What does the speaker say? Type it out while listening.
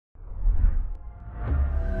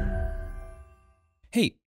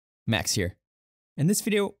Hey, Max here. In this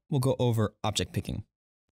video, we'll go over object picking.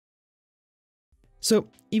 So,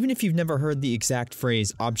 even if you've never heard the exact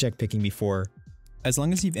phrase object picking before, as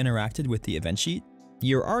long as you've interacted with the event sheet,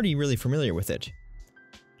 you're already really familiar with it.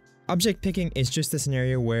 Object picking is just a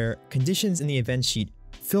scenario where conditions in the event sheet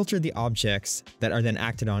filter the objects that are then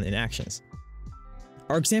acted on in actions.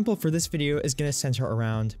 Our example for this video is going to center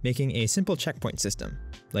around making a simple checkpoint system,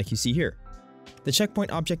 like you see here. The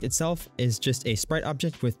checkpoint object itself is just a sprite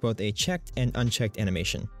object with both a checked and unchecked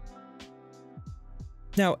animation.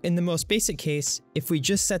 Now, in the most basic case, if we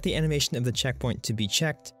just set the animation of the checkpoint to be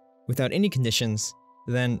checked without any conditions,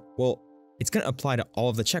 then, well, it's going to apply to all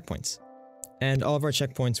of the checkpoints. And all of our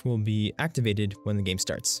checkpoints will be activated when the game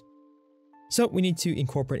starts. So we need to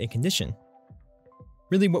incorporate a condition.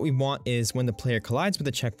 Really what we want is when the player collides with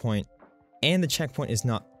a checkpoint and the checkpoint is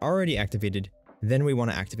not already activated, then we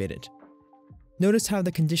want to activate it. Notice how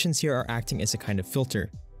the conditions here are acting as a kind of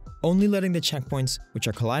filter, only letting the checkpoints which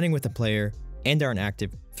are colliding with the player and are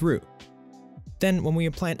inactive through. Then when we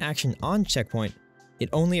apply an action on checkpoint, it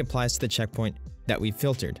only applies to the checkpoint that we've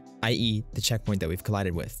filtered, i.e. the checkpoint that we've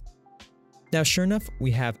collided with. Now sure enough, we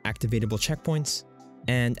have activatable checkpoints,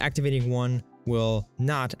 and activating one will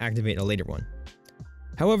not activate a later one.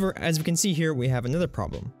 However, as we can see here, we have another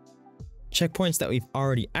problem. Checkpoints that we've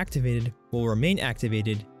already activated will remain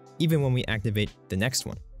activated even when we activate the next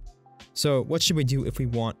one. So what should we do if we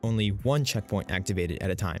want only one checkpoint activated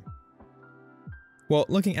at a time? Well,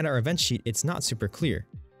 looking at our event sheet, it's not super clear.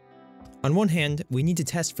 On one hand, we need to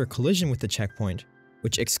test for collision with the checkpoint,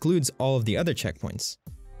 which excludes all of the other checkpoints.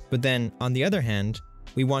 But then, on the other hand,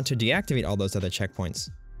 we want to deactivate all those other checkpoints,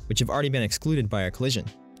 which have already been excluded by our collision.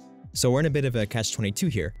 So we're in a bit of a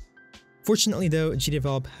catch-22 here. Fortunately though,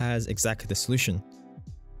 GDevelop has exactly the solution.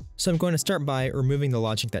 So I'm going to start by removing the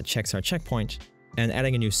logic that checks our checkpoint and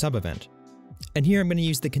adding a new sub-event. And here I'm going to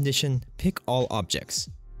use the condition pick all objects.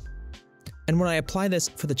 And when I apply this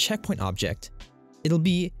for the checkpoint object, it'll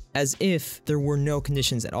be as if there were no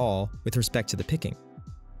conditions at all with respect to the picking.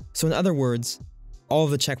 So in other words, all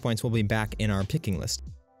of the checkpoints will be back in our picking list.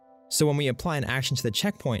 So when we apply an action to the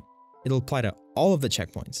checkpoint, it'll apply to all of the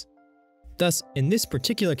checkpoints. Thus, in this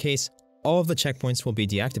particular case, all of the checkpoints will be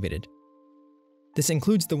deactivated. This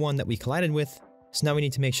includes the one that we collided with, so now we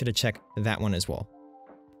need to make sure to check that one as well.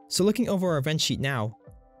 So looking over our event sheet now,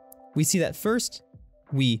 we see that first,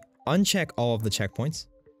 we uncheck all of the checkpoints,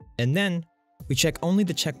 and then we check only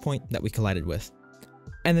the checkpoint that we collided with.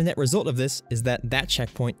 And the net result of this is that that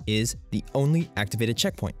checkpoint is the only activated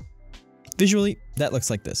checkpoint. Visually, that looks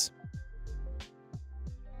like this.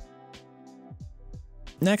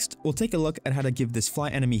 Next, we'll take a look at how to give this fly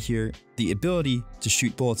enemy here the ability to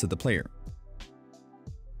shoot bullets at the player.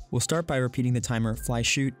 We'll start by repeating the timer fly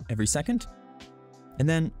shoot every second, and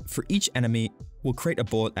then for each enemy, we'll create a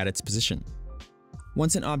bullet at its position.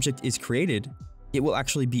 Once an object is created, it will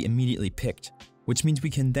actually be immediately picked, which means we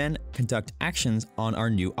can then conduct actions on our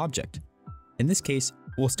new object. In this case,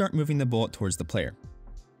 we'll start moving the bullet towards the player.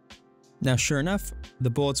 Now sure enough, the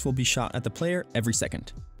bullets will be shot at the player every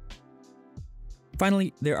second.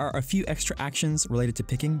 Finally, there are a few extra actions related to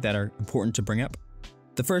picking that are important to bring up.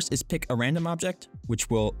 The first is pick a random object, which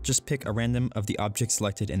will just pick a random of the objects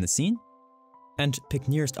selected in the scene, and pick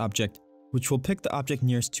nearest object, which will pick the object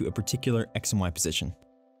nearest to a particular X and Y position.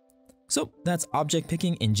 So that's object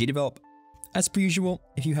picking in GDevelop. As per usual,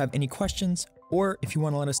 if you have any questions, or if you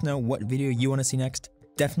want to let us know what video you want to see next,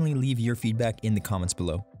 definitely leave your feedback in the comments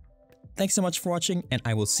below. Thanks so much for watching, and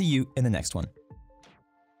I will see you in the next one.